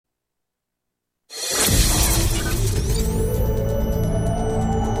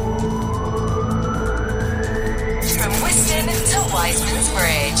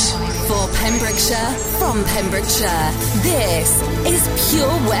For Pembrokeshire, from Pembrokeshire, this is Pure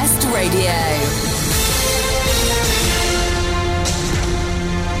West Radio.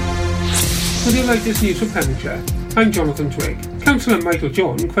 With the latest news from Pembrokeshire, I'm Jonathan Twigg. Councillor Michael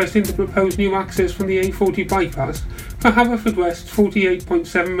John questioned the proposed new access from the A40 bypass for Haverfordwest's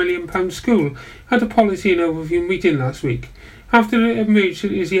 £48.7 million school at a policy and overview meeting last week. After it emerged,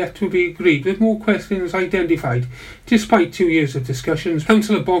 it is yet to be agreed, with more questions identified. Despite 2 years of discussions,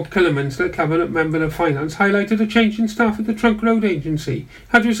 Councillor Bob Killerminster, Cabinet Member of Finance, highlighted a change in staff at the Trunk Road Agency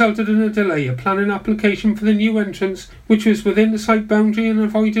had resulted in a delay of planning application for the new entrance, which was within the site boundary and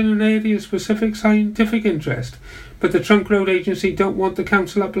avoiding an area of specific scientific interest. But the Trunk Road Agency don't want the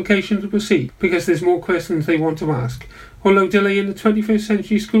council application to proceed because there's more questions they want to ask. Although delaying the 21st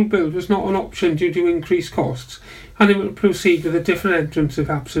century school build was not an option due to increased costs, and it will proceed with a different entrance if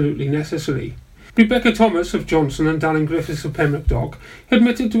absolutely necessary. Rebecca Thomas of Johnson and Darren Griffiths of Pembroke Dock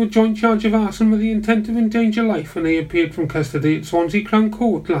admitted to a joint charge of arson with the intent to endanger life when they appeared from custody at Swansea Crown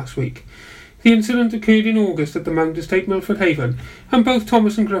Court last week. The incident occurred in August at the Mount Estate, Milford Haven, and both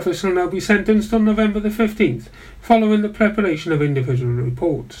Thomas and Griffiths will now be sentenced on November the 15th, following the preparation of individual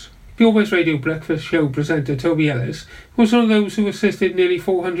reports. Pure West Radio Breakfast Show presenter Toby Ellis was one of those who assisted nearly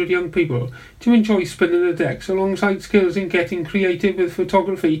 400 young people to enjoy spinning the decks alongside skills in getting creative with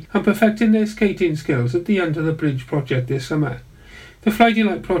photography and perfecting their skating skills at the Under the Bridge project this summer. The Friday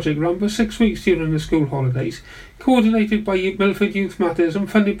Night project ran for 6 weeks during the school holidays, coordinated by Milford Youth Matters and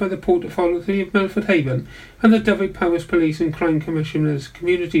funded by the Port Authority of Milford Haven and the Dyfed Powys Police and Crime Commissioners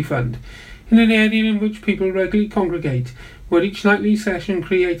Community Fund, in an area in which people regularly congregate, where each nightly session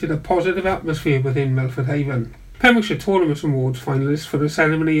created a positive atmosphere within Milford Haven. Pembrokeshire Tournament Awards finalists for the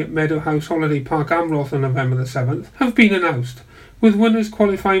ceremony at Meadow House Holiday Park, Amroth on November the 7th have been announced, with winners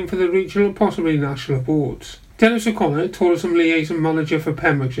qualifying for the regional and possibly national awards. Dennis O'Connor, Tourism Liaison Manager for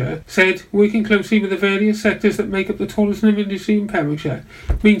Pembrokeshire, said, "Working closely with the various sectors that make up the tourism industry in Pembrokeshire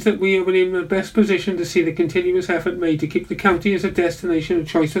means that we are in the best position to see the continuous effort made to keep the county as a destination of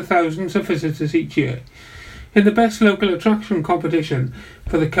choice for thousands of visitors each year. In the Best Local Attraction competition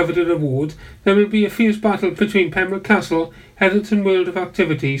for the coveted award, there will be a fierce battle between Pembroke Castle, Heatherton World of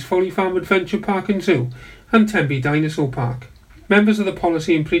Activities, Folly Farm Adventure Park and Zoo, and Tenby Dinosaur Park." Members of the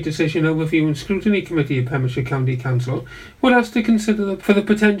Policy and Pre-Decision Overview and Scrutiny Committee of Pembrokeshire County Council were asked to consider for the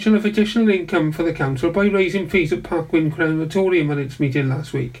potential of additional income for the council by raising fees at Parkwyn Crematorium at its meeting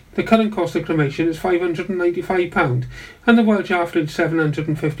last week. The current cost of cremation is £595 and the Welsh average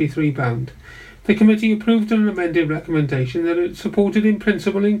 £753. The committee approved an amended recommendation that it supported in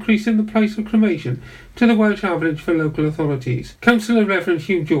principle increasing the price of cremation to the Welsh average for local authorities. Councillor Reverend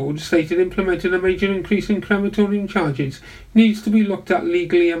Hugh George stated implementing a major increase in crematorium charges needs to be looked at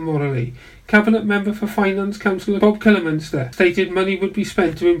legally and morally. Cabinet Member for Finance Councillor Bob Killerminster stated money would be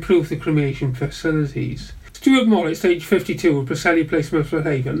spent to improve the cremation facilities. Stuart Morris, aged 52, of Preseli Place, Milford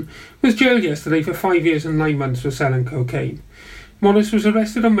Haven, was jailed yesterday for 5 years and 9 months for selling cocaine. Morris was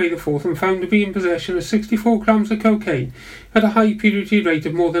arrested on May the 4th and found to be in possession of 64 grams of cocaine at a high purity rate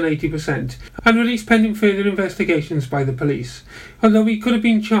of more than 80% and released pending further investigations by the police, although he could have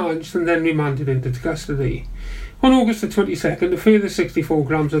been charged and then remanded into custody. On August the 22nd, a further 64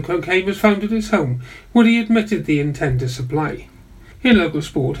 grams of cocaine was found at his home, where he admitted the intent to supply. In local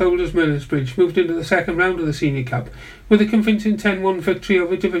sport, Holders Middlesbridge moved into the second round of the Senior Cup with a convincing 10-1 victory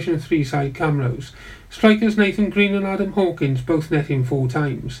over Division 3 side Camrose. Strikers Nathan Green and Adam Hawkins both netting 4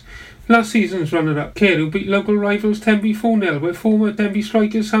 times. Last season's runner-up Carew beat local rivals Tenby 4-0, where former Denby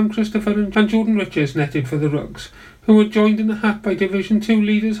strikers Sam Christopher and Jordan Richards netted for the Rugs, who were joined in the hat by Division 2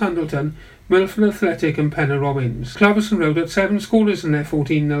 leaders Handleton, Milford Athletic and Penna Robbins. Claverson Road had 7 scorers in their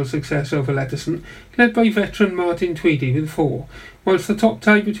 14-0 success over Letterson, led by veteran Martin Tweedy with 4, whilst the top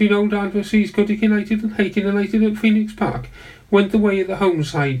tie between old adversaries Goodwick United and Hayton United at Phoenix Park went the way of the home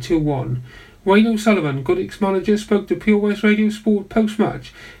side 2-1. Wayne O'Sullivan, Goodwick's manager, spoke to Pure West Radio Sport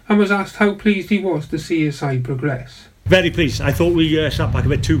post-match and was asked how pleased he was to see his side progress. Very pleased. I thought we sat back a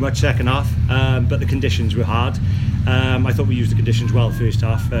bit too much second half, but the conditions were hard. I thought we used the conditions well first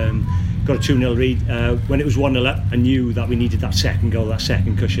half. Got a 2-0 lead. When it was 1-0 up, I knew that we needed that second goal, that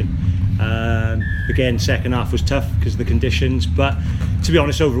second cushion. Again, second half was tough because of the conditions, but to be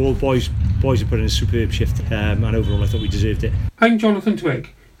honest, overall, boys have put in a superb shift, and overall I thought we deserved it. I'm Jonathan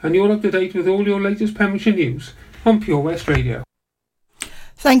Twigg, and you're up to date with all your latest Pembrokeshire news on Pure West Radio.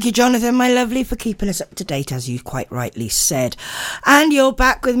 Thank you, Jonathan, my lovely, for keeping us up to date, as you quite rightly said. And you're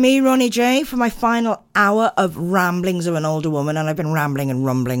back with me, Ronnie J, for my final hour of Ramblings of an Older Woman, and I've been rambling and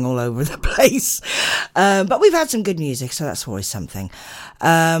rumbling all over the place. But we've had some good music, so that's always something.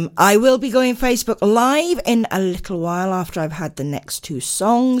 I will be going Facebook Live in a little while after I've had the next two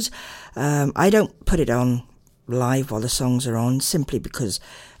songs. I don't put it on live while the songs are on, simply because,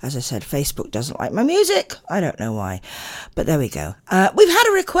 as I said, Facebook doesn't like my music. I don't know why, but there we go. We've had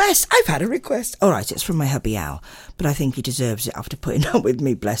a request. I've had a request. All right, it's from my hubby Al, but I think he deserves it after putting up with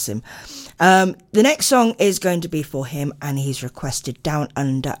me, bless him. The next song is going to be for him, and he's requested Down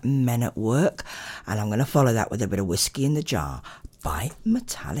Under Men at Work, and I'm going to follow that with a bit of Whiskey in the Jar by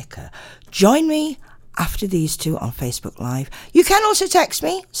Metallica. Join me after these two on Facebook Live. You can also text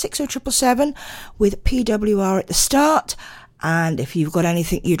me 60777 with PWR at the start, and if you've got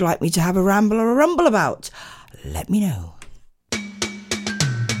anything you'd like me to have a ramble or a rumble about, let me know.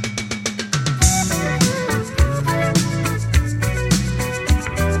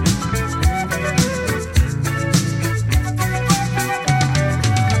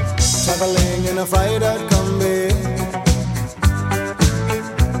 Traveling in a fried-out combi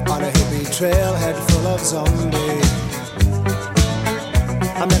on a hippie trailhead full of zombies.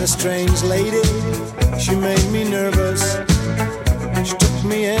 I met a strange lady, she made me nervous. She took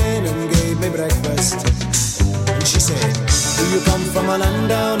me in and gave me breakfast. And she said, do you come from a land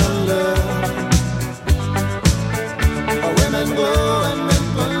down under, where women go and men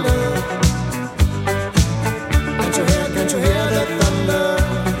wonder? Can't you hear the thunder?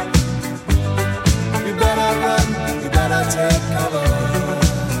 You better run, you better take cover.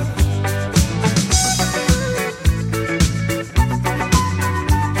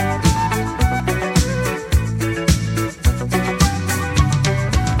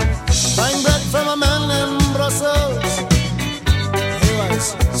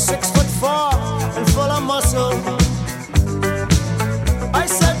 I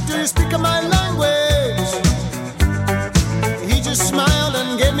said, do you speak my language? He just smiled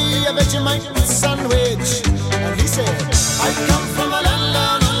and gave me a Vegemite sandwich. And he said, I come from a land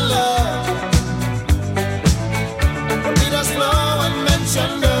down under, where Peter's flow and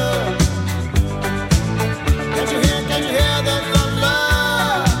mentioned her. Can't you hear the thunder?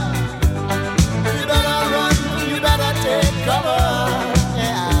 You better run, you better take cover.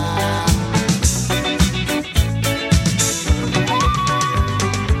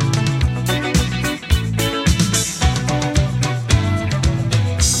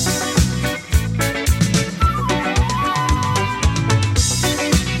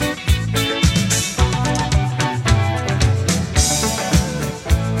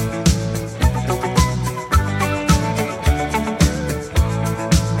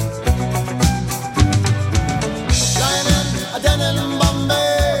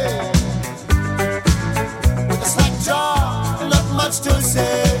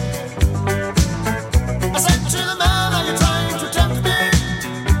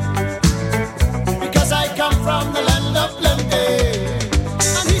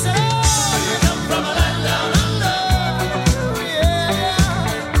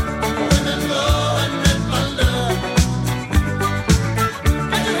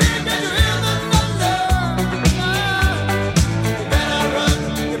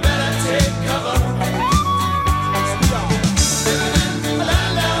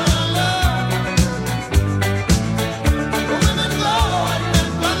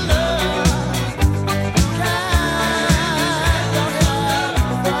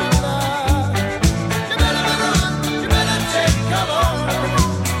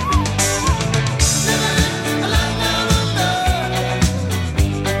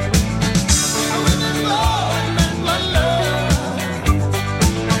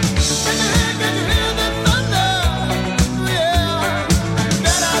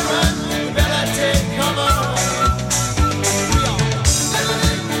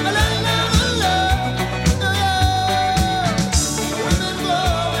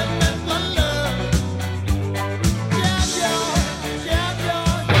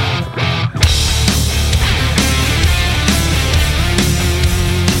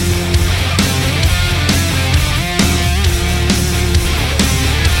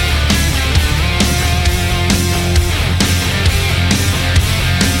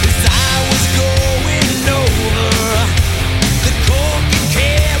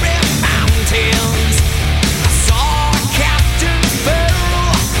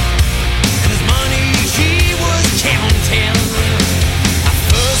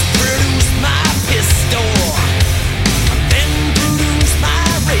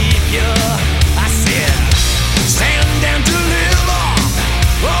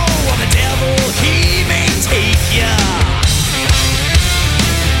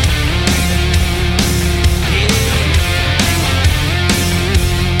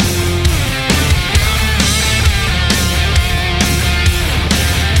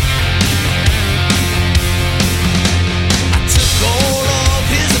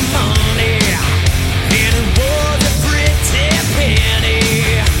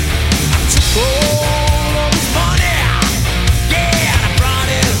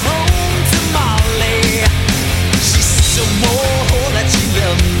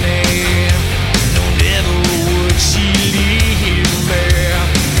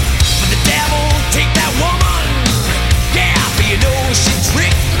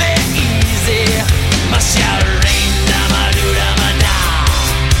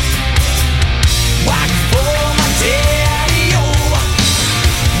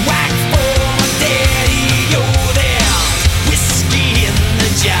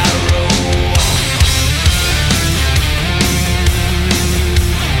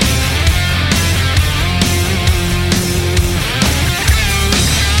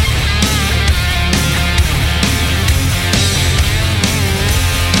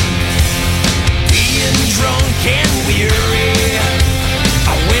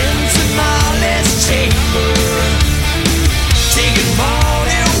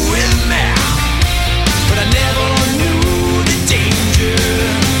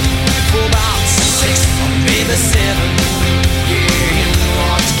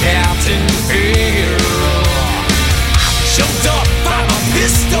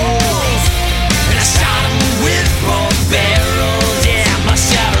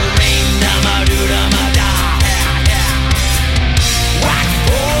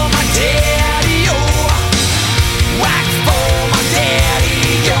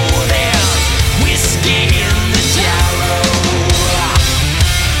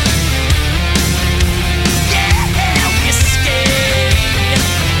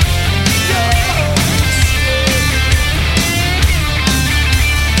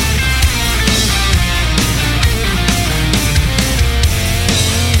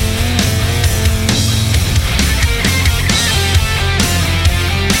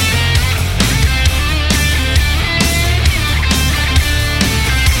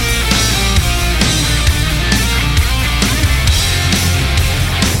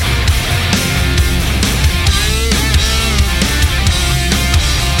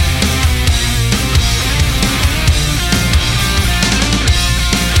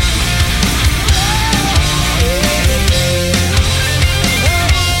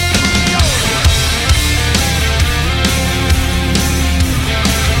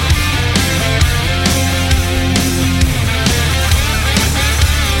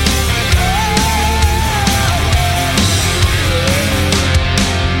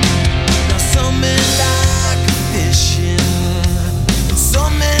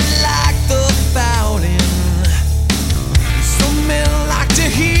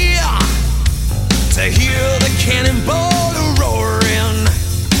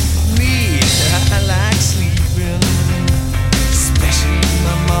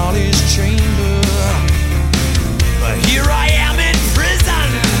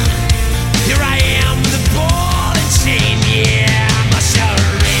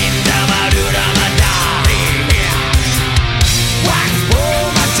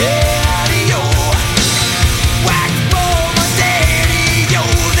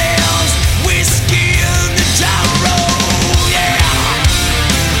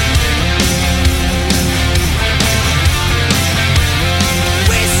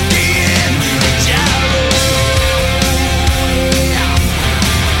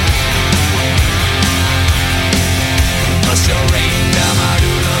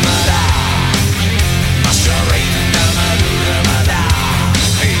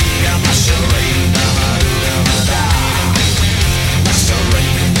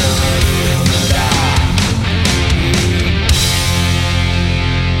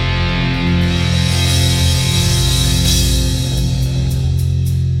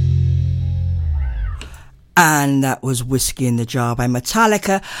 And that was Whiskey in the Jar by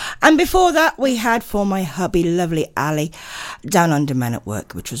Metallica. And before that, we had For My Hubby, Lovely Ali, Down Under Men at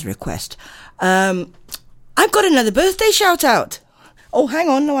Work, which was a request. I've got another birthday shout out. Oh, hang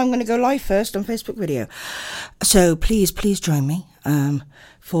on. No, I'm going to go live first on Facebook video. So please join me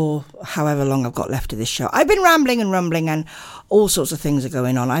for however long I've got left of this show. I've been rambling and rumbling and all sorts of things are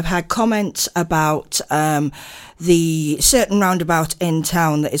going on. I've had comments about the certain roundabout in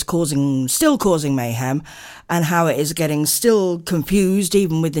town that is still causing mayhem, and how it is getting still confused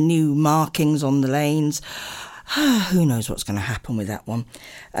even with the new markings on the lanes. Who knows what's going to happen with that one.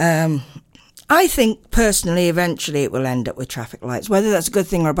 I think, personally, eventually it will end up with traffic lights. Whether that's a good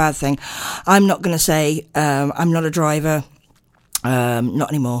thing or a bad thing, I'm not going to say. I'm not a driver. Not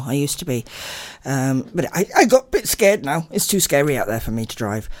anymore. I used to be. But I got a bit scared now. It's too scary out there for me to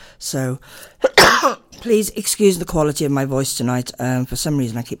drive. So, please excuse the quality of my voice tonight. For some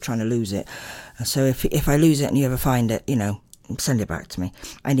reason, I keep trying to lose it. So if I lose it and you ever find it, send it back to me.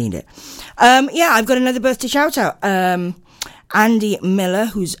 I need it. I've got another birthday shout out. Andy Miller,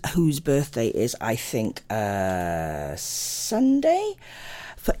 whose birthday is, I think, Sunday.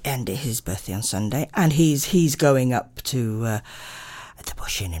 For Andy, his birthday on Sunday, and he's going up to the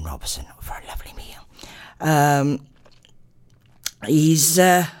Bush Inn in Robertson for a lovely meal. He's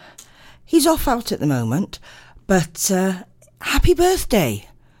off out at the moment, but happy birthday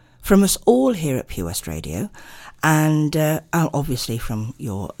from us all here at Pure West Radio, and obviously from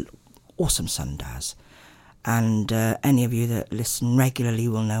your awesome son Daz. And any of you that listen regularly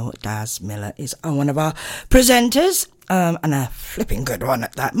will know Daz Miller is one of our presenters, and a flipping good one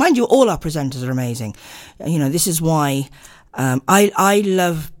at that. Mind you, all our presenters are amazing. This is why I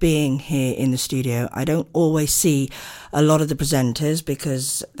love being here in the studio. I don't always see a lot of the presenters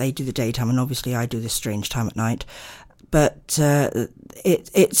because they do the daytime, and obviously I do the strange time at night. But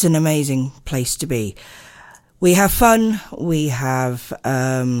it's an amazing place to be. We have fun, we have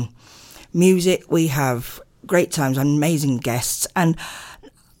music, we have great times, amazing guests, and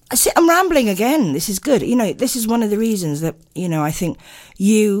I'm rambling again. This is good. This is one of the reasons that, I think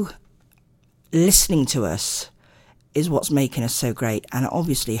you listening to us is what's making us so great, and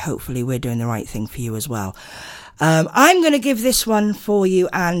obviously, hopefully, we're doing the right thing for you as well. I'm going to give this one for you,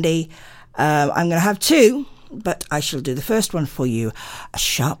 Andy. I'm going to have two, but I shall do the first one for you, A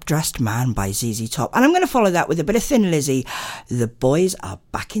Sharp Dressed Man by ZZ Top, and I'm going to follow that with a bit of Thin Lizzy, The Boys Are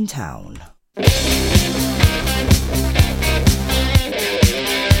Back in Town.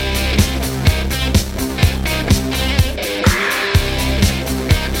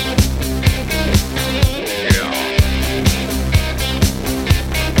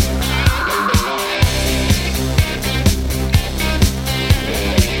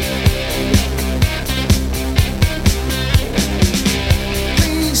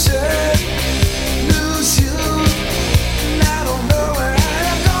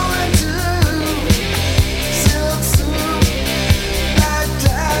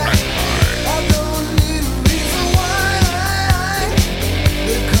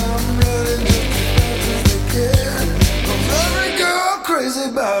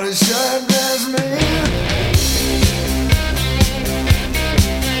 About a sharp dressed man.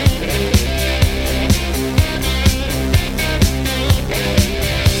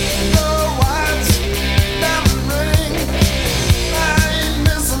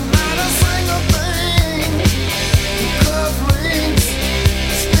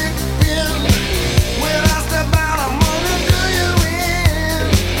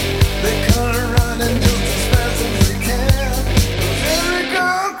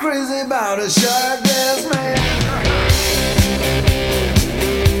 About a sharp dressed man.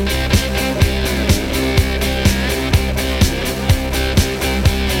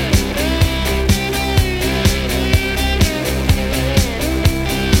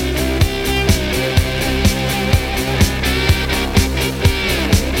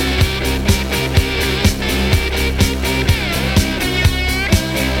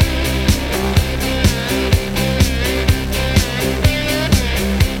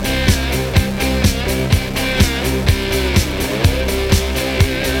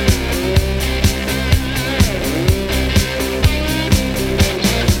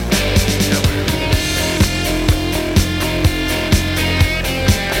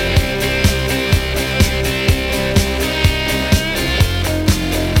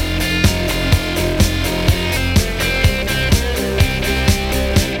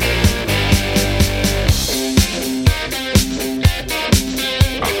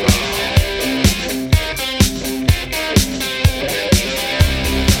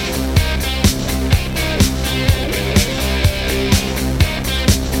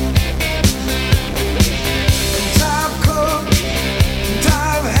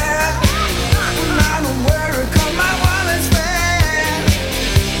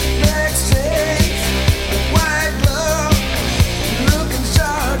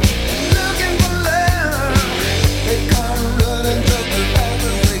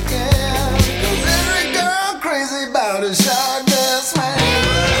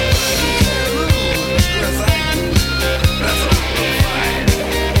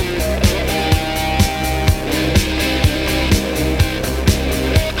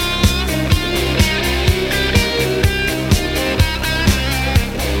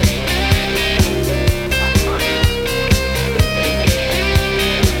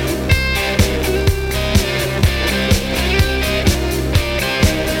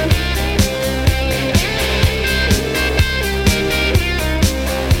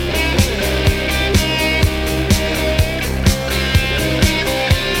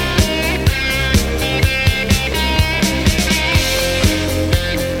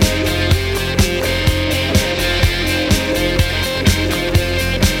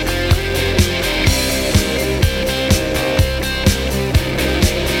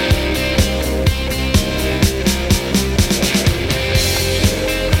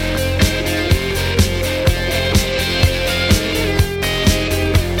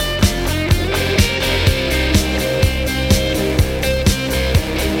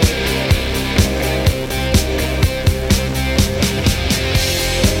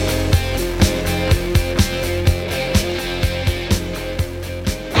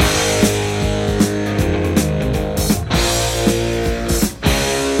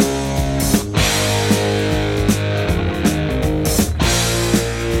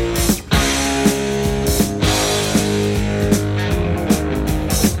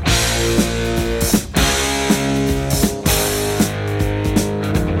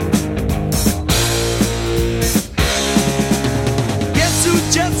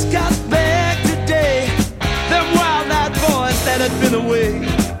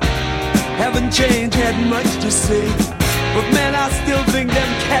 Change had much to say, but man, I still think them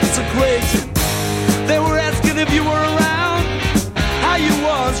cats are crazy. They were asking if you were around, how you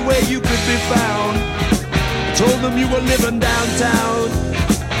was, where you could be found. I told them you were living downtown,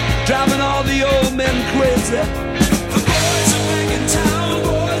 driving all the old men crazy. The boys are back in town,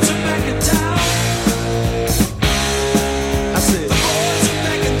 boys are back in town. I said, the boys are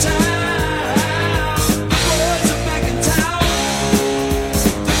back in town.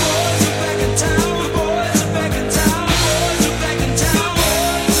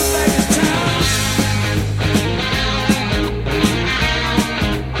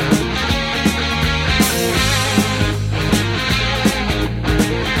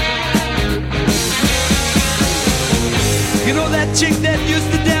 Chick that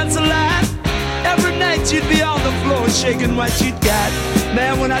used to dance a lot, every night she'd be on the floor shaking what she'd got.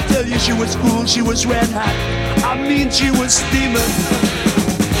 Man, when I tell you she was cool, she was red hot. I mean, she was steaming.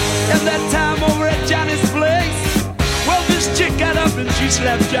 And that time over at Johnny's place, well, this chick got up and she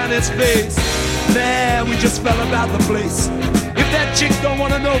slapped Johnny's face. Man, we just fell about the place. If that chick don't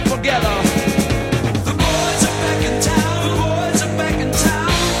wanna know, forget her. The boys are back in town, the boys are back in town.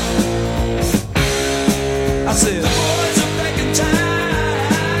 I said, the boys are back in town.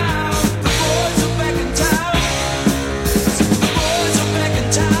 The boys are back in town. The boys are back in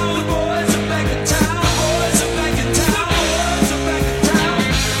town. The boys are back in town. The boys are back in town. The boys are back in town.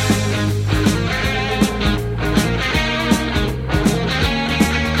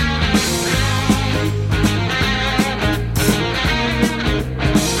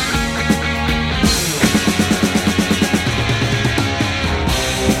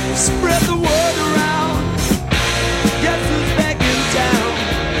 Spread the word around. Guess who's back in town?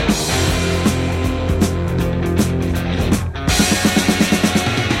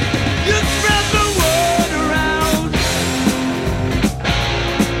 You spread the word around.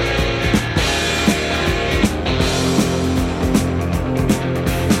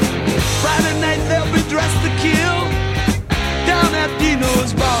 Friday night they'll be dressed to kill down at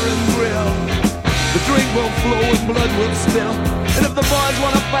Dino's Bar and Grill. The drink will flow and blood will spill. And if the boys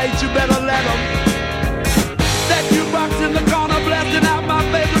wanna fight, you better let them. That jukebox in the corner blasting out my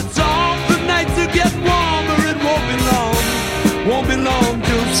favorite song. The nights are getting warmer, it won't be long. Won't be long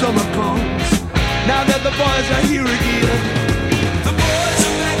till summer comes. Now that the boys are here again. The boys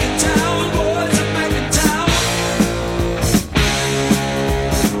are back in town, boys are back in town.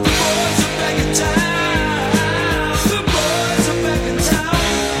 The boys are back in town. The boys are back in town.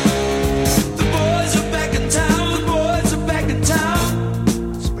 The boys are back in town. The boys are back in town.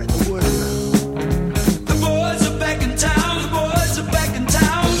 Spread the word around. The boys are back in town. The boys are back in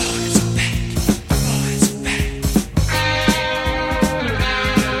town. The boys are back. The boys are back.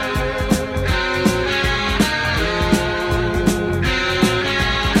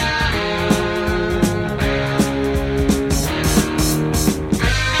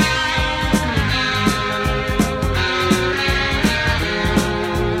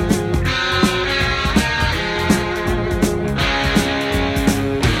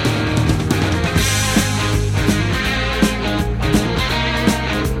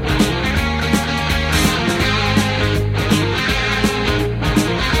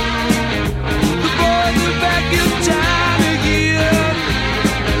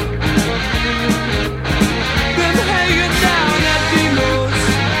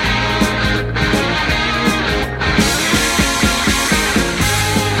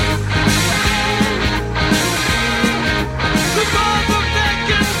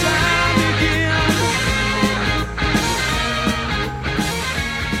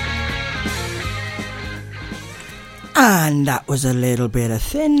 And that was a little bit of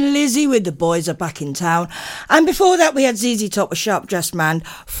Thin Lizzy with The Boys Are Back in Town. And before that, we had ZZ Top, A Sharp Dressed Man,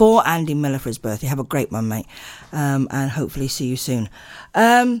 for Andy Miller for his birthday. Have a great one, mate. And hopefully see you soon.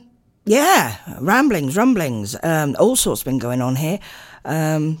 Yeah, rumblings, all sorts been going on here.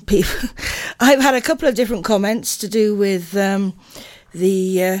 People, I've had a couple of different comments to do with the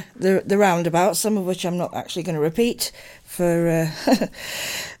roundabout, some of which I'm not actually going to repeat for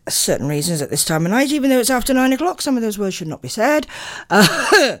certain reasons at this time of night, even though it's after 9 o'clock. Some of those words should not be said.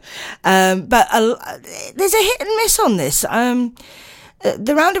 But there's a hit and miss on this.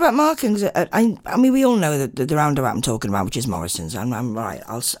 The roundabout markings, I mean, we all know the roundabout I'm talking about, which is Morrison's. I'm right.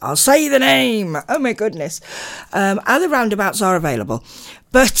 I'll say the name. Oh my goodness. Other roundabouts are available,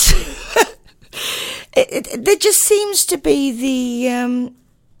 but there just seems to be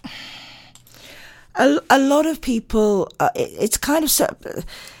a lot of people. It's kind of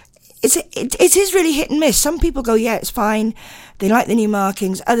it is really hit and miss. Some people go, yeah, it's fine. They like the new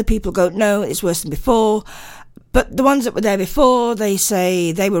markings. Other people go, no, it's worse than before. But the ones that were there before, they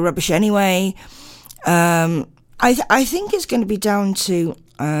say they were rubbish anyway. I think it's going to be down to,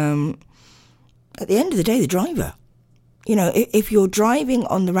 at the end of the day, the driver. You know, if you're driving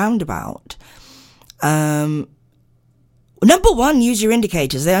on the roundabout, number one, use your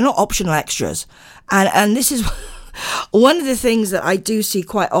indicators. They are not optional extras. And this is one of the things that I do see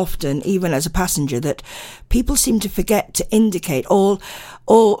quite often, even as a passenger, that people seem to forget to indicate, or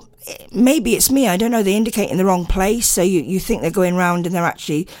maybe it's me, I don't know, they indicate in the wrong place, so you think they're going round and they're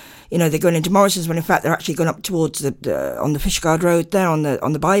actually, you know, they're going into Morrison's when in fact they're actually going up towards the on the Fishguard Road there on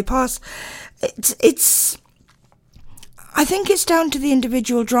the bypass. It's I think it's down to the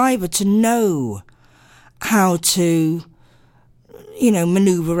individual driver to know how to, you know,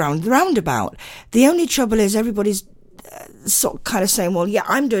 manoeuvre around the roundabout. The only trouble is everybody's sort of kind of saying, well, yeah,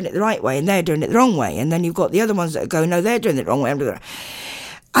 I'm doing it the right way and they're doing it the wrong way, and then you've got the other ones that go, no, they're doing it the wrong way, I'm doing it.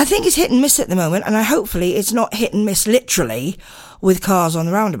 I think it's hit and miss at the moment, and hopefully it's not hit and miss literally with cars on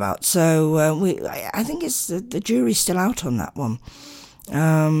the roundabout. So I think it's the jury's still out on that one.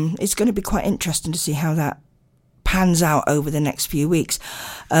 It's going to be quite interesting to see how that pans out over the next few weeks,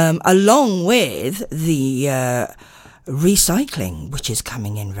 along with the recycling, which is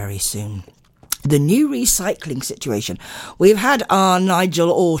coming in very soon. The new recycling situation. We've had our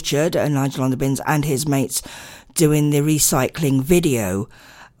Nigel Orchard, Nigel on the Bins, and his mates doing the recycling video,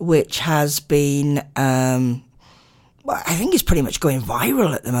 which has been, well, I think it's pretty much going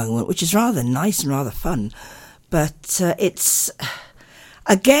viral at the moment, which is rather nice and rather fun. But it's,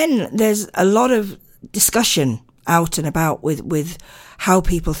 again, there's a lot of discussion out and about with how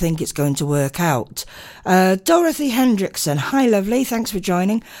people think it's going to work out. Dorothy Hendrickson, hi lovely, thanks for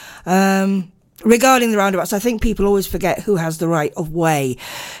joining. Regarding the roundabouts, I think people always forget who has the right of way.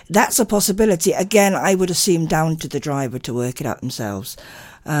 That's a possibility. Again, I would assume down to the driver to work it out themselves.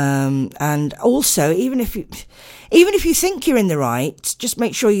 And also, even if you think you're in the right, just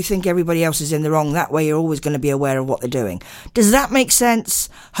make sure you think everybody else is in the wrong. That way you're always going to be aware of what they're doing. Does that make sense?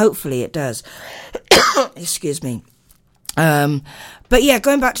 Hopefully it does. Excuse me. But yeah,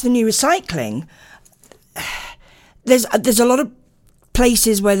 going back to the new recycling, there's a lot of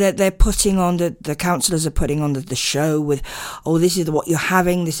places where they're putting on, the councillors are putting on the show with, oh, this is what you're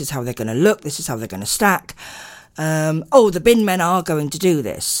having, this is how they're going to look, this is how they're going to stack. The bin men are going to do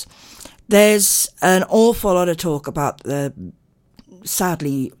this. There's an awful lot of talk about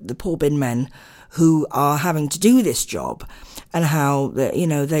sadly, the poor bin men who are having to do this job, and how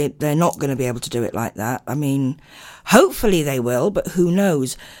they're not going to be able to do it like that. I mean, hopefully they will, but who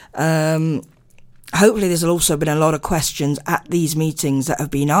knows? Hopefully there's also been a lot of questions at these meetings that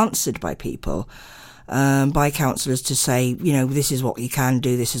have been answered by people, by councillors, to say, this is what you can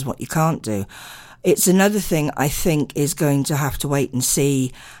do, this is what you can't do. It's another thing I think is going to have to wait and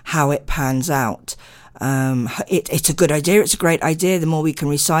see how it pans out. It's a good idea, it's a great idea. The more we can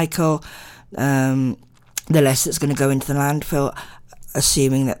recycle, the less that's going to go into the landfill,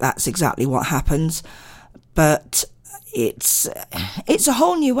 assuming that that's exactly what happens. But it's a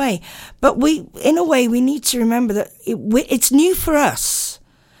whole new way. But in a way, we need to remember that it's new for us.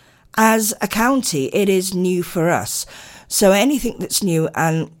 As a county, it is new for us. So anything that's new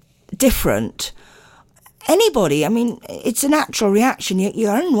and different, anybody, I mean, it's a natural reaction.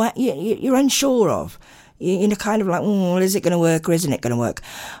 You're unsure of. You're kind of like, is it going to work or isn't it going to work?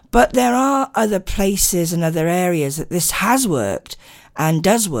 But there are other places and other areas that this has worked and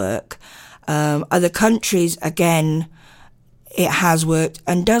does work. Other countries, again, it has worked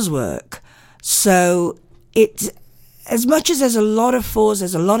and does work. So as much as there's a lot of fors,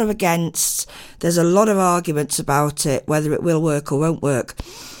 there's a lot of against, there's a lot of arguments about it, whether it will work or won't work,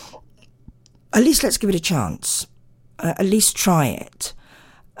 at least let's give it a chance. at least try it.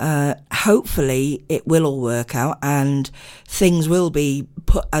 Hopefully it will all work out and things will be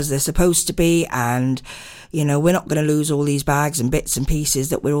put as they're supposed to be, and we're not going to lose all these bags and bits and pieces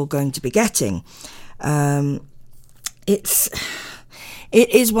that we're all going to be getting. It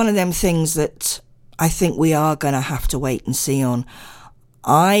is one of them things that I think we are going to have to wait and see on.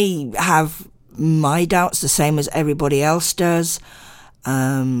 I have my doubts the same as everybody else does,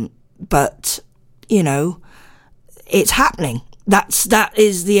 but it's happening. That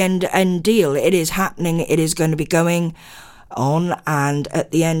is the end deal. It is happening. It is going to be going on, and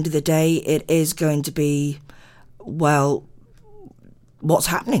at the end of the day, it is going to be, well, what's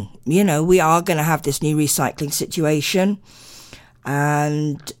happening? We are going to have this new recycling situation,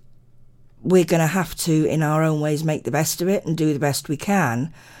 and we're going to have to, in our own ways, make the best of it and do the best we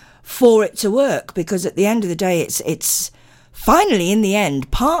can for it to work, because at the end of the day, it's finally, in the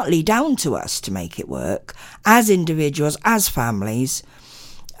end, partly down to us to make it work as individuals, as families.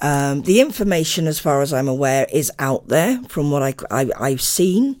 The information, as far as I'm aware, is out there from what I've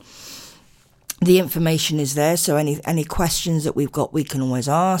seen. The information is there, so any questions that we've got, we can always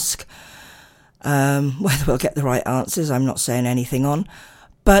ask. Whether we'll get the right answers, I'm not saying anything on.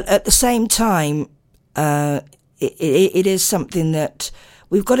 But at the same time, it is something that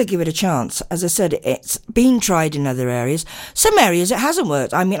we've got to give it a chance. As I said, it's been tried in other areas. Some areas it hasn't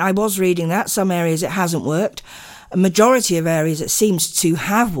worked. I mean, I was reading that. Some areas it hasn't worked. A majority of areas it seems to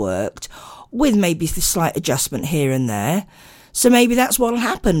have worked, with maybe the slight adjustment here and there. So maybe that's what'll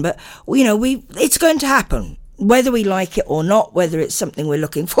happen. But, it's going to happen. Whether we like it or not, whether it's something we're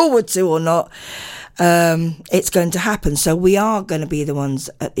looking forward to or not, it's going to happen. So we are going to be the ones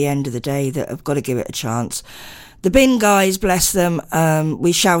at the end of the day that have got to give it a chance. The bin guys, bless them,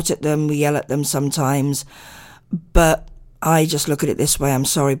 we shout at them, we yell at them sometimes, but I just look at it this way: I'm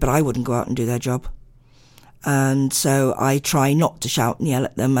sorry, but I wouldn't go out and do their job. And so I try not to shout and yell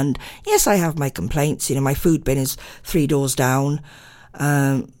at them. And yes, I have my complaints. My food bin is 3 doors down.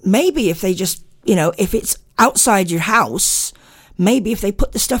 Maybe if they just, if it's outside your house, maybe if they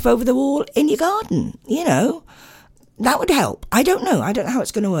put the stuff over the wall in your garden, that would help. I don't know how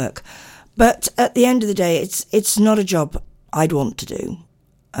it's going to work. But at the end of the day, it's not a job I'd want to do.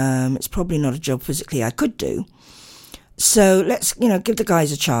 It's probably not a job physically I could do. So let's, give the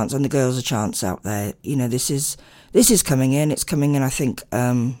guys a chance and the girls a chance out there. This is coming in. It's coming in, I think,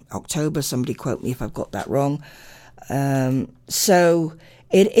 October. Somebody quote me if I've got that wrong. So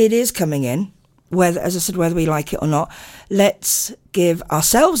it is coming in. As I said, whether we like it or not, let's give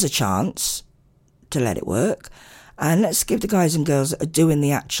ourselves a chance to let it work. And let's give the guys and girls that are doing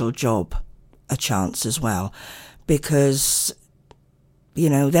the actual job a chance as well. Because,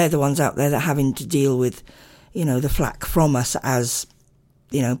 they're the ones out there that are having to deal with, the flack from us as,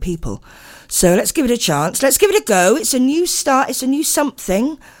 people. So let's give it a chance. Let's give it a go. It's a new start. It's a new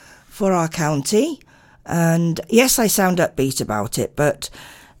something for our county. And yes, I sound upbeat about it. But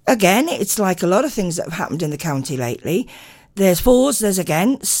again, it's like a lot of things that have happened in the county lately. There's fors, there's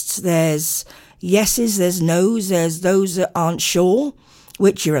against, there's yeses, there's no's, there's those that aren't sure,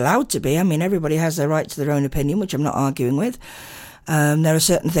 which you're allowed to be. I mean, everybody has their right to their own opinion, which I'm not arguing with. There are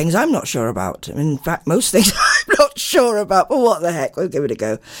certain things I'm not sure about. In fact, most things I'm not sure about, but what the heck, we'll give it a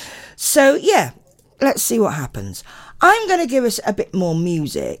go. So, yeah, let's see what happens. I'm going to give us a bit more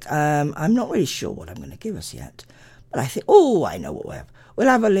music. I'm not really sure what I'm going to give us yet, but I think, I know what we'll have. We'll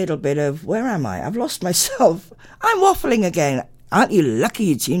have a little bit of, where am I? I've lost myself. I'm waffling again. Aren't you lucky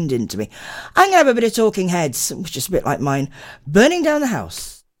you tuned into me? I'm going to have a bit of Talking Heads, which is a bit like mine, Burning Down the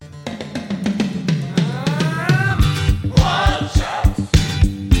House.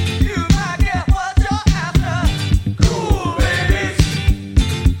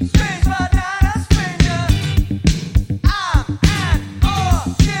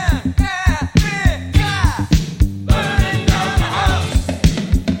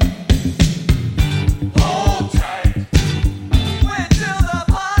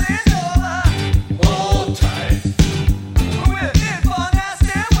 Hold tight. We're in for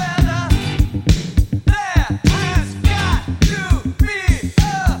nasty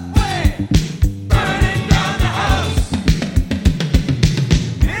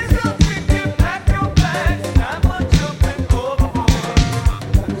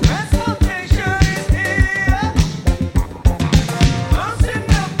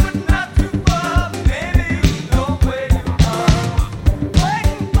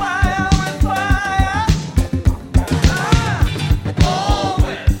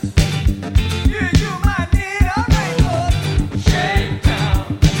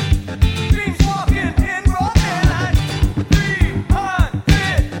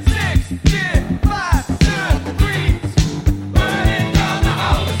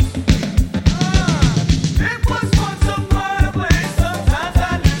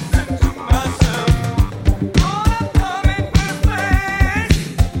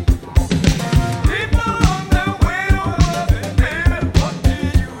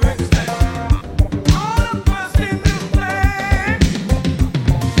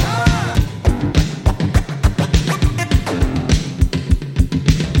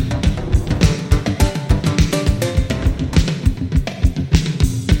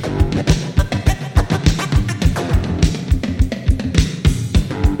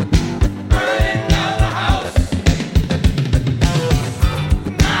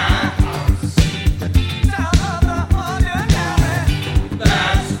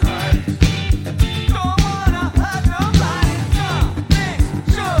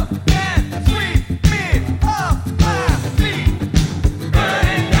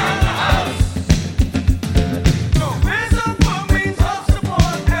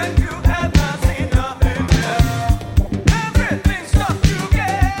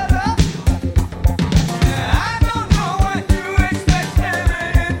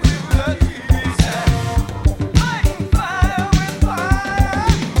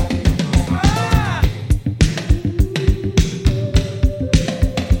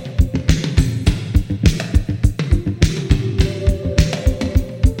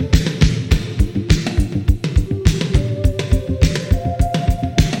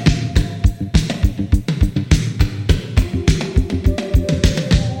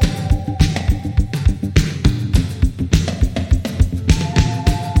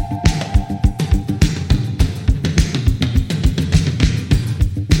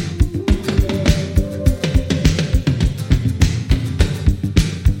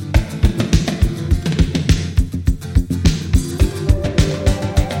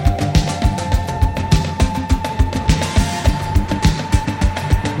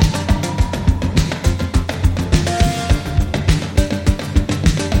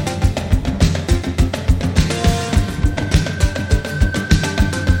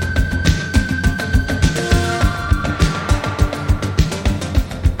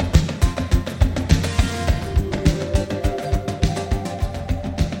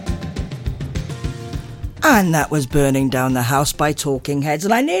And that was Burning Down the House by Talking Heads.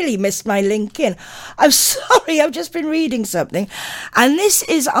 And I nearly missed my link in. I'm sorry, I've just been reading something. And this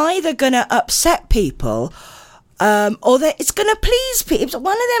is either going to upset people or that it's going to please people. It's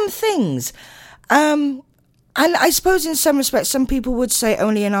one of them things. And I suppose in some respects, some people would say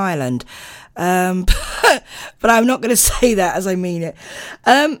only in Ireland. But I'm not going to say that as I mean it.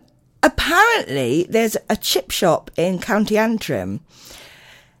 Apparently, there's a chip shop in County Antrim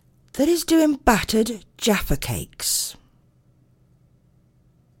that is doing battered Jaffa cakes.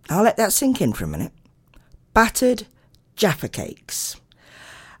 I'll let that sink in for a minute. Battered Jaffa cakes.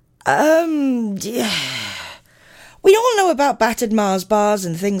 Yeah. We all know about battered Mars bars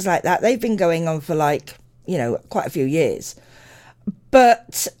and things like that. They've been going on for quite a few years.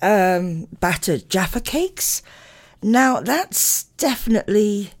 But battered Jaffa cakes? Now, that's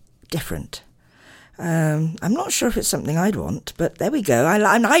definitely different. I'm not sure if it's something I'd want, but there we go. I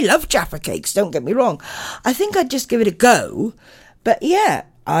love Jaffa cakes, don't get me wrong. I think I'd just give it a go. But yeah,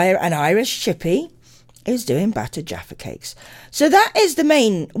 an Irish chippy is doing battered Jaffa cakes. So that is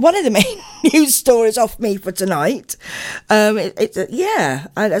one of the main news stories off me for tonight. As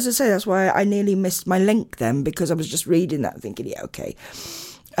I say, that's why I nearly missed my link then, because I was just reading that thinking, yeah, okay.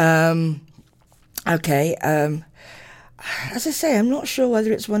 As I say, I'm not sure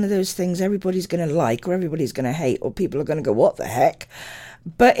whether it's one of those things everybody's going to like or everybody's going to hate or people are going to go, what the heck?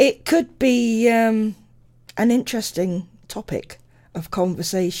 But it could be an interesting topic of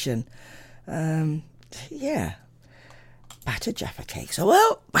conversation. Battered Jaffa cakes. Oh,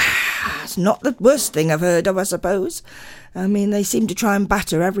 well, it's not the worst thing I've heard of, I suppose. I mean, they seem to try and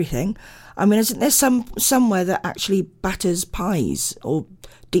batter everything. I mean, isn't there somewhere that actually batters pies or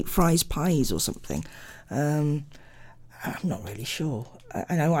deep fries pies or something? I'm not really sure.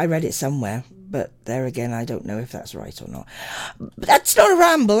 I know I read it somewhere, but there again, I don't know if that's right or not. But that's not a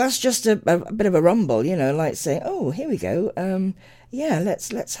ramble. That's just a bit of a rumble, like saying, "Oh, here we go.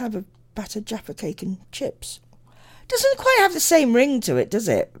 Let's have a battered Jaffa cake and chips." Doesn't quite have the same ring to it, does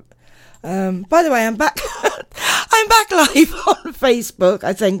it? By the way, I'm back. I'm back live on Facebook,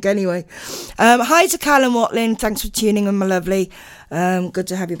 I think. Anyway, hi to Callum Watlin. Thanks for tuning in, my lovely. Good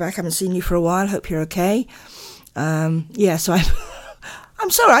to have you back. Haven't seen you for a while. Hope you're okay. So I'm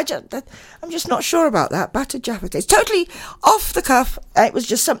sorry, I'm just not sure about that battered Jaffa cake. It's totally off the cuff. It was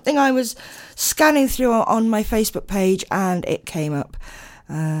just something I was scanning through on my Facebook page and it came up.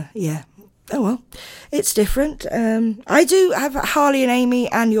 Oh well, it's different. I do have Harley and Amy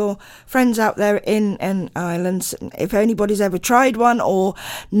and your friends out there in Ireland. If anybody's ever tried one or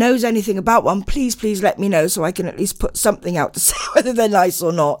knows anything about one, please let me know so I can at least put something out to say whether they're nice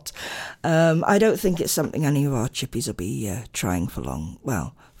or not. I don't think it's something any of our chippies will be trying for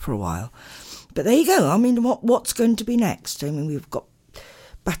a while. But there you go. I mean, what's going to be next? I mean, we've got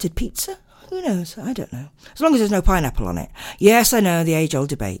battered pizza. Who knows? I don't know. As long as there's no pineapple on it. Yes, I know, the age-old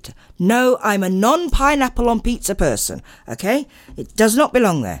debate. No, I'm a non-pineapple on pizza person, okay? It does not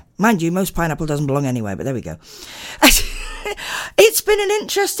belong there. Mind you, most pineapple doesn't belong anywhere, but there we go. It's been an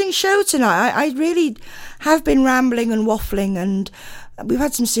interesting show tonight. I really have been rambling and waffling, and we've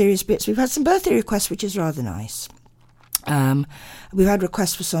had some serious bits. We've had some birthday requests, which is rather nice. We've had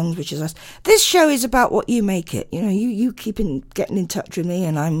requests for songs, which is nice. This show is about what you make it. You keep getting in touch with me,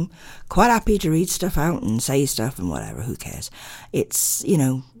 and I'm quite happy to read stuff out and say stuff and whatever. Who cares? It's,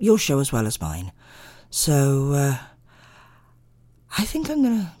 your show as well as mine. So, I think I'm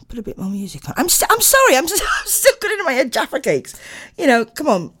going to put a bit more music on. I'm sorry, I'm still good in my head, Jaffa cakes. Come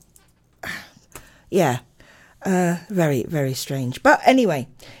on. Yeah. Very, very strange. But anyway,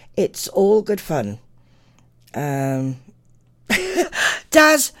 it's all good fun.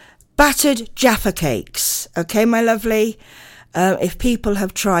 Daz, battered Jaffa cakes. Okay, my lovely. If people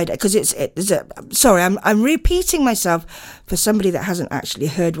have tried it, because sorry, I'm repeating myself for somebody that hasn't actually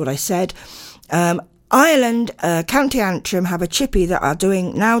heard what I said. Ireland, County Antrim have a chippy that are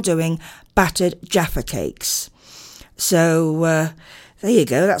now doing battered Jaffa cakes. So there you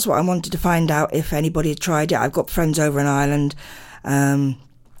go. That's what I wanted to find out if anybody had tried it. I've got friends over in Ireland. I'm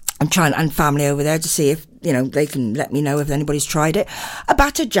trying, and family over there, to see if, they can let me know if anybody's tried it. A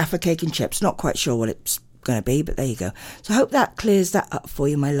battered Jaffa cake and chips. Not quite sure what it's going to be, but there you go. So I hope that clears that up for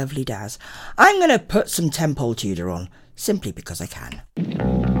you, my lovely Daz. I'm going to put some Temple Tudor on, simply because I can.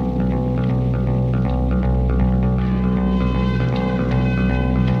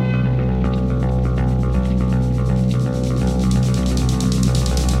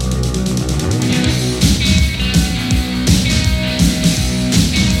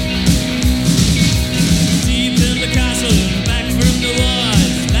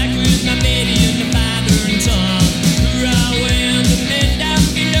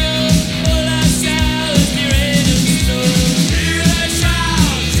 All I saw was the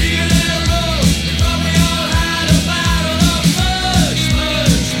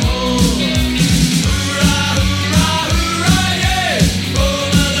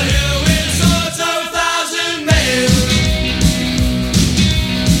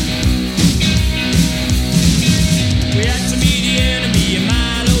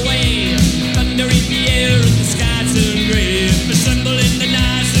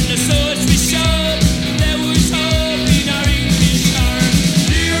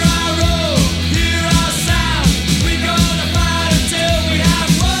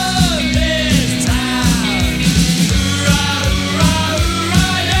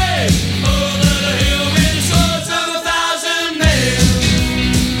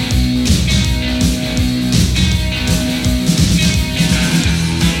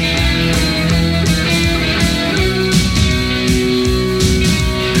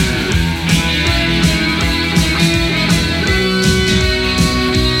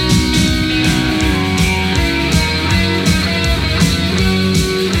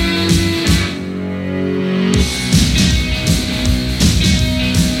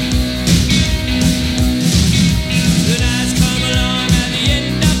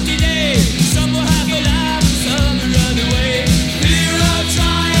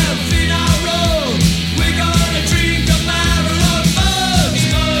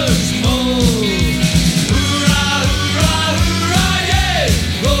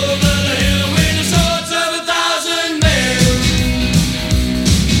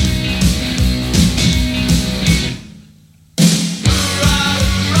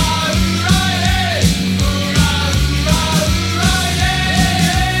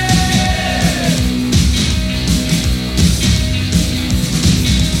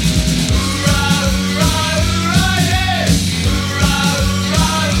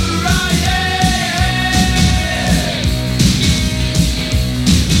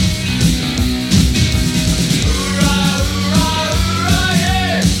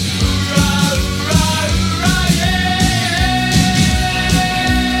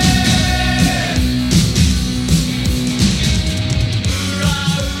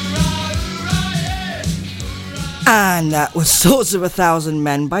And that was Swords of a Thousand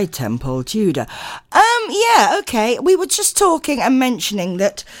Men by Temple Tudor. Yeah, okay. We were just talking and mentioning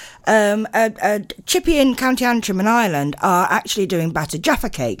that Chippy in County Antrim in Ireland are actually doing battered Jaffa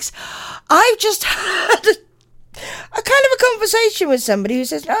cakes. I've just had a kind of a conversation with somebody who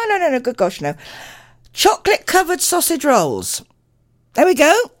says, no, good gosh, no. Chocolate-covered sausage rolls. There we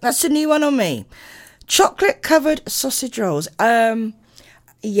go. That's the new one on me. Chocolate-covered sausage rolls.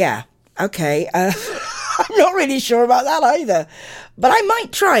 Yeah, okay. I'm not really sure about that either. But I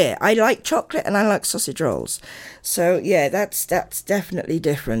might try it. I like chocolate and I like sausage rolls. So, yeah, that's definitely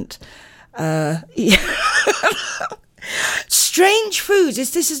different. Yeah. Strange foods.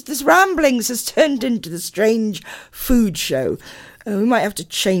 This Ramblings has turned into the strange food show. We might have to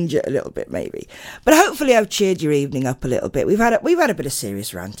change it a little bit, maybe. But hopefully I've cheered your evening up a little bit. We've had a bit of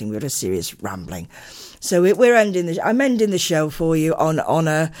serious ranting. We've had a serious rambling. So I'm ending the show for you on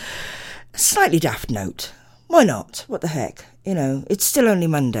a slightly daft note. Why not? What the heck? You know, it's still only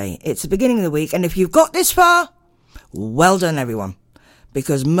Monday. It's the beginning of the week. And if you've got this far, well done, everyone.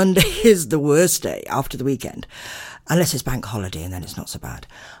 Because Monday is the worst day after the weekend. Unless it's bank holiday, and then it's not so bad.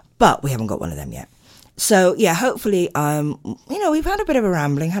 But we haven't got one of them yet. So, yeah, hopefully, we've had a bit of a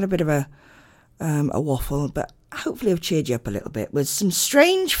rambling, had a bit of a waffle, but hopefully I've cheered you up a little bit with some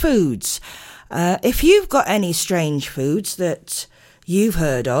strange foods. If you've got any strange foods that you've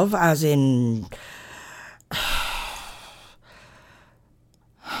heard of, as in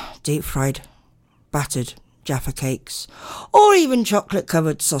deep-fried, battered Jaffa cakes, or even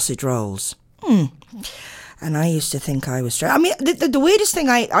chocolate-covered sausage rolls. And I used to think I was strange. I mean, the weirdest thing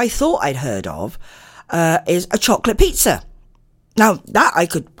I thought I'd heard of is a chocolate pizza. Now, that I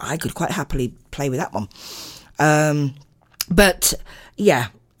could quite happily play with that one. But, yeah,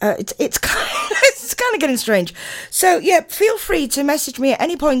 it's kind of getting strange. So, yeah, feel free to message me at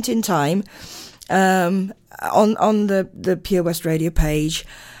any point in time on the Pure West Radio page.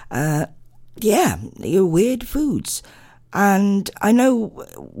 Yeah, your weird foods. And I know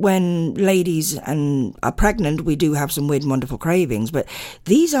when ladies are pregnant, we do have some weird and wonderful cravings, but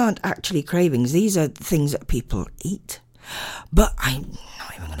these aren't actually cravings. These are things that people eat. But I'm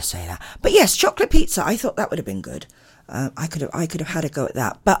not even going to say that. But yes, chocolate pizza, I thought that would have been good. I could have had a go at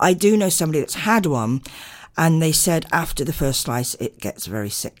that. But I do know somebody that's had one, and they said after the first slice, it gets very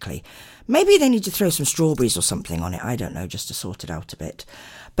sickly. Maybe they need to throw some strawberries or something on it. I don't know, just to sort it out a bit.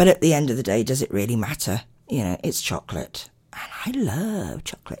 But at the end of the day, does it really matter? You know, it's chocolate. And I love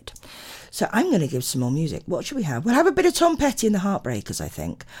chocolate. So I'm going to give some more music. What should we have? We'll have a bit of Tom Petty and the Heartbreakers, I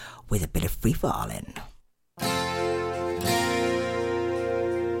think, with a bit of Free Fallin'.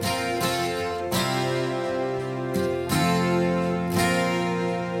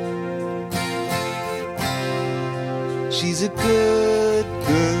 She's a good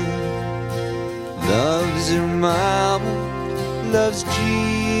girl, loves her mama, loves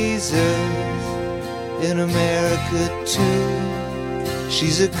Jesus. In America too,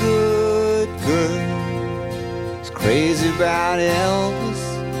 she's a good girl. She's crazy about Elvis,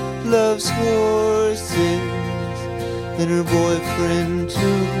 loves horses, and her boyfriend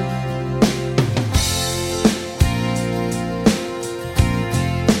too.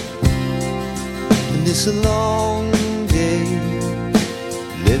 And it's a long day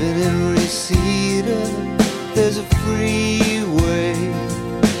living in Reseda. There's a freeway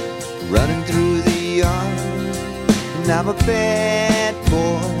running through the yard, and I'm a bad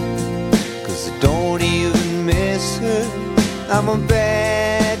boy, 'cause I don't even miss her. I'm a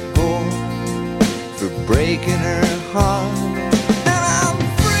bad boy for breaking her heart. And I'm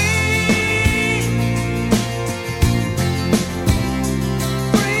free,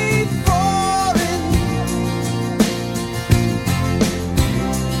 free falling.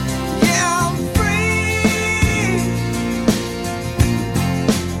 Yeah, I'm free,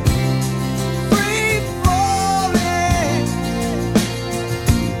 free falling.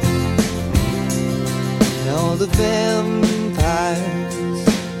 And all the vampires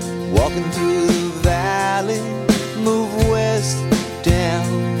walking through the valley move west down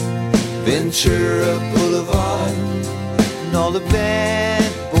Ventura Boulevard, and all the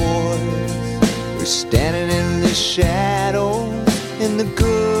bad boys are standing in the shadows, and the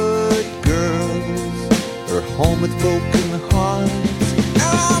good girls are home with broken hearts.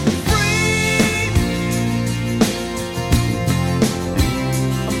 I'm free,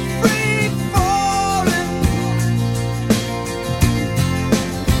 I'm free falling.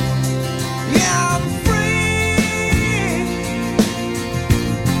 Yeah, I'm free,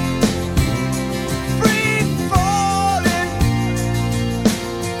 free falling.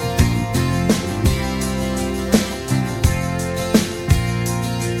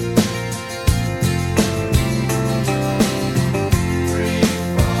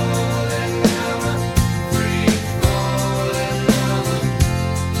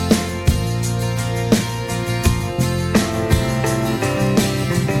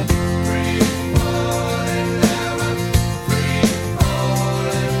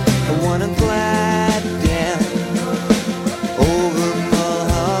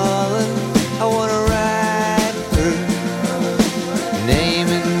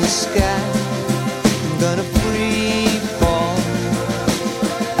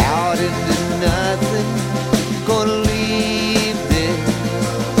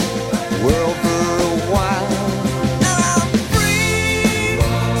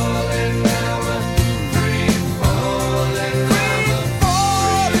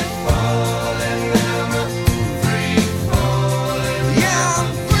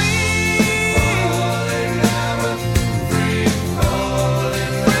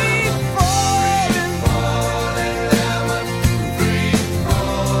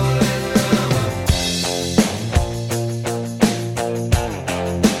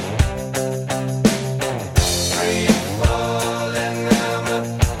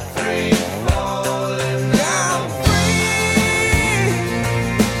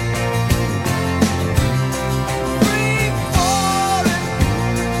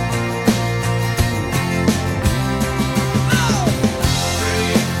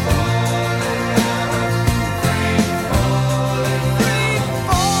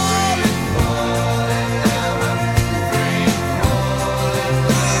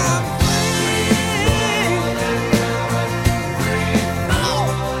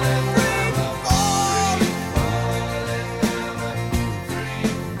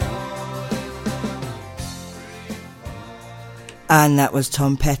 And that was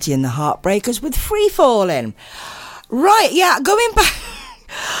Tom Petty and the Heartbreakers with Free Fallin'. Right, yeah,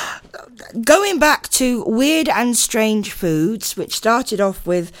 going back to weird and strange foods, which started off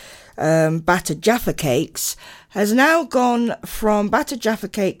with battered Jaffa cakes, has now gone from battered Jaffa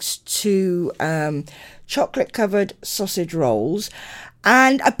cakes to chocolate-covered sausage rolls.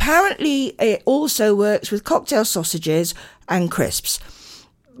 And apparently it also works with cocktail sausages and crisps.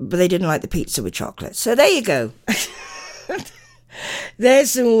 But they didn't like the pizza with chocolate. So there you go.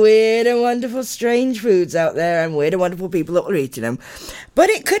 There's some weird and wonderful strange foods out there and weird and wonderful people that are eating them. But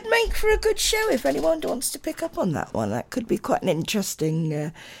it could make for a good show if anyone wants to pick up on that one. That could be quite an interesting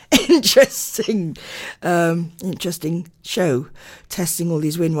show, testing all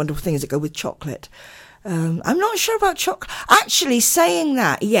these weird and wonderful things that go with chocolate. I'm not sure about chocolate. Actually, saying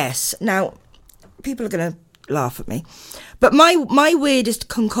that, yes. Now, people are going to laugh at me. But my weirdest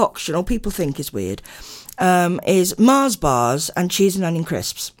concoction, or people think is weird, is Mars bars and cheese and onion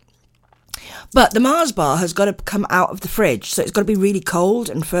crisps. But the Mars bar has got to come out of the fridge, so it's got to be really cold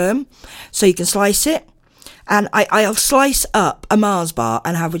and firm, so you can slice it. And I'll slice up a Mars bar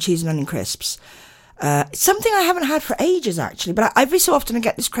and have with cheese and onion crisps. It's something I haven't had for ages, actually, but every so often I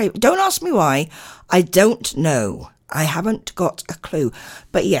get this craving. Don't ask me why. I don't know. I haven't got a clue.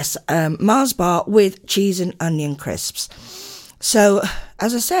 But yes, Mars bar with cheese and onion crisps. So,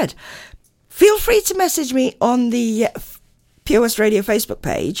 as I said, feel free to message me on the Pure West Radio Facebook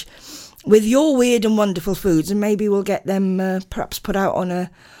page with your weird and wonderful foods, and maybe we'll get them perhaps put out on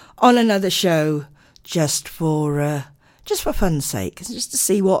another show just for fun's sake, just to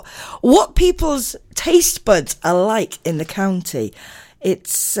see what people's taste buds are like in the county.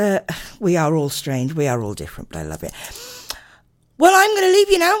 It's we are all strange, we are all different, but I love it. Well, I'm going to leave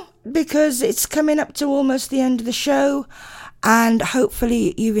you now because it's coming up to almost the end of the show, and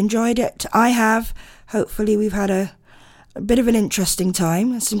hopefully you've enjoyed it. I have. Hopefully we've had a bit of an interesting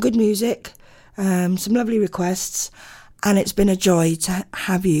time, some good music, some lovely requests, and it's been a joy to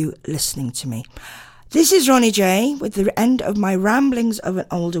have you listening to me. This is Ronnie J with the end of my Ramblings of an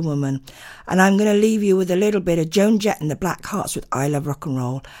Older Woman, and I'm going to leave you with a little bit of Joan Jett and the Black Hearts with I Love Rock and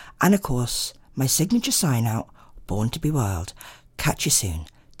Roll, and of course my signature sign out, Born to be Wild. Catch you soon.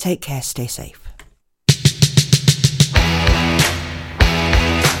 Take care, stay safe.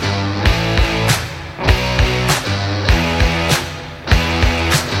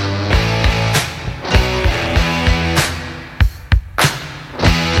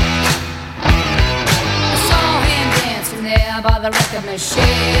 By the record machine,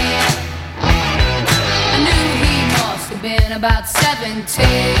 I knew he must have been about 17.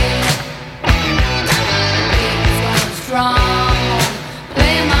 He was going strong,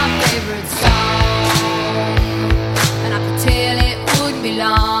 playing my favorite song, and I could tell it wouldn't be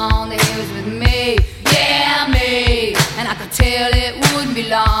long that he was with me, yeah, me. And I could tell it wouldn't be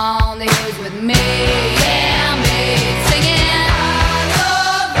long that he was with me, yeah, me. Singing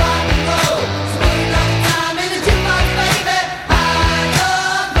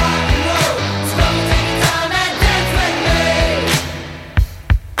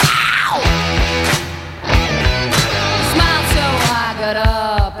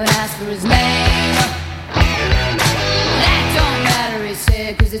his name. That don't matter, he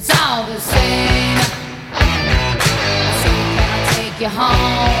said, 'cause it's all the same. So can I take you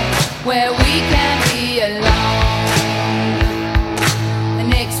home where we can be alone? The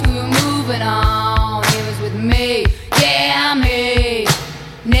next we were moving on, he was with me, yeah, me.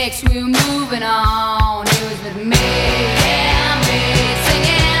 Next we were moving on, he was with me, yeah, me.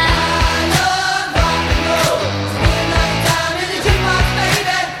 Singing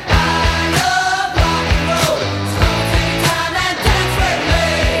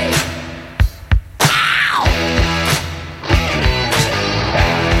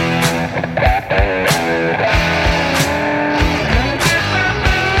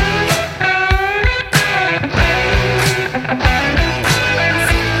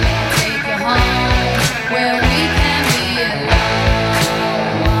take you home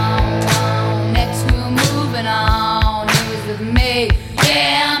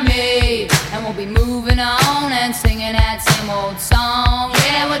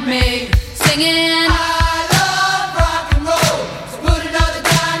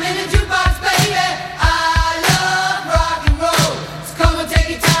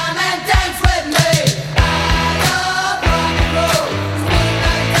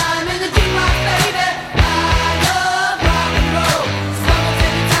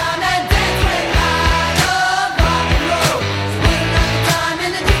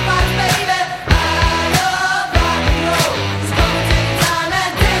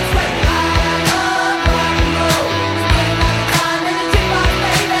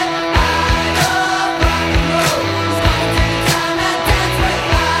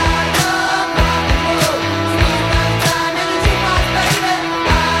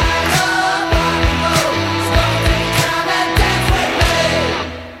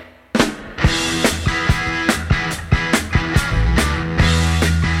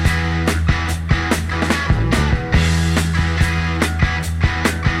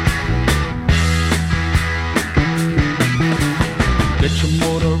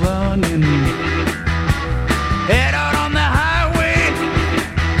motor running. Head out on the highway,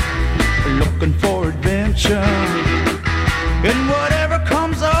 looking for adventure, and whatever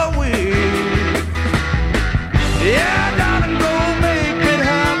comes our way. Yeah, darling, go make it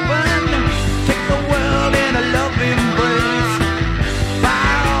happen. Take the world in a love embrace.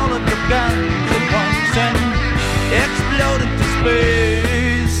 Fire all of your guns at once and explode into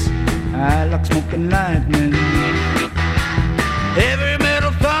space. I like smoking lightning, heavy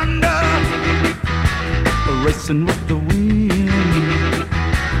metal thunder, racing with the wind,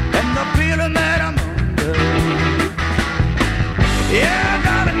 and the feeling that I'm under. Yeah,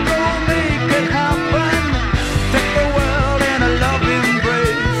 darling, go make it happen. Take the world in a love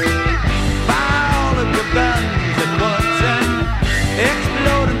embrace. Fire all of your guns at once and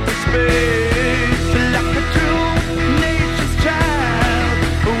explode into space. Like a true nature's child,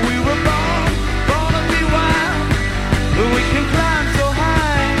 we were born to be wild. We can climb so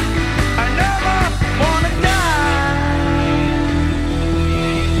high, I never wanna die.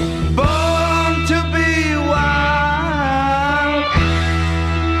 Born to be wild.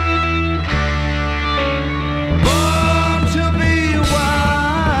 Born to be wild.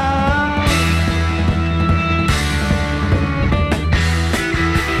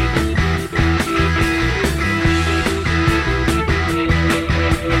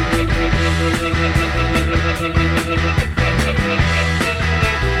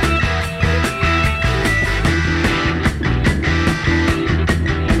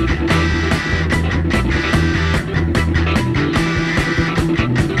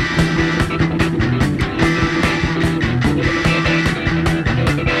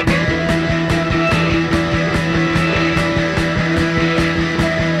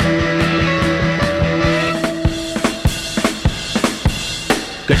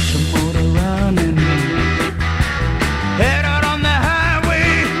 Get some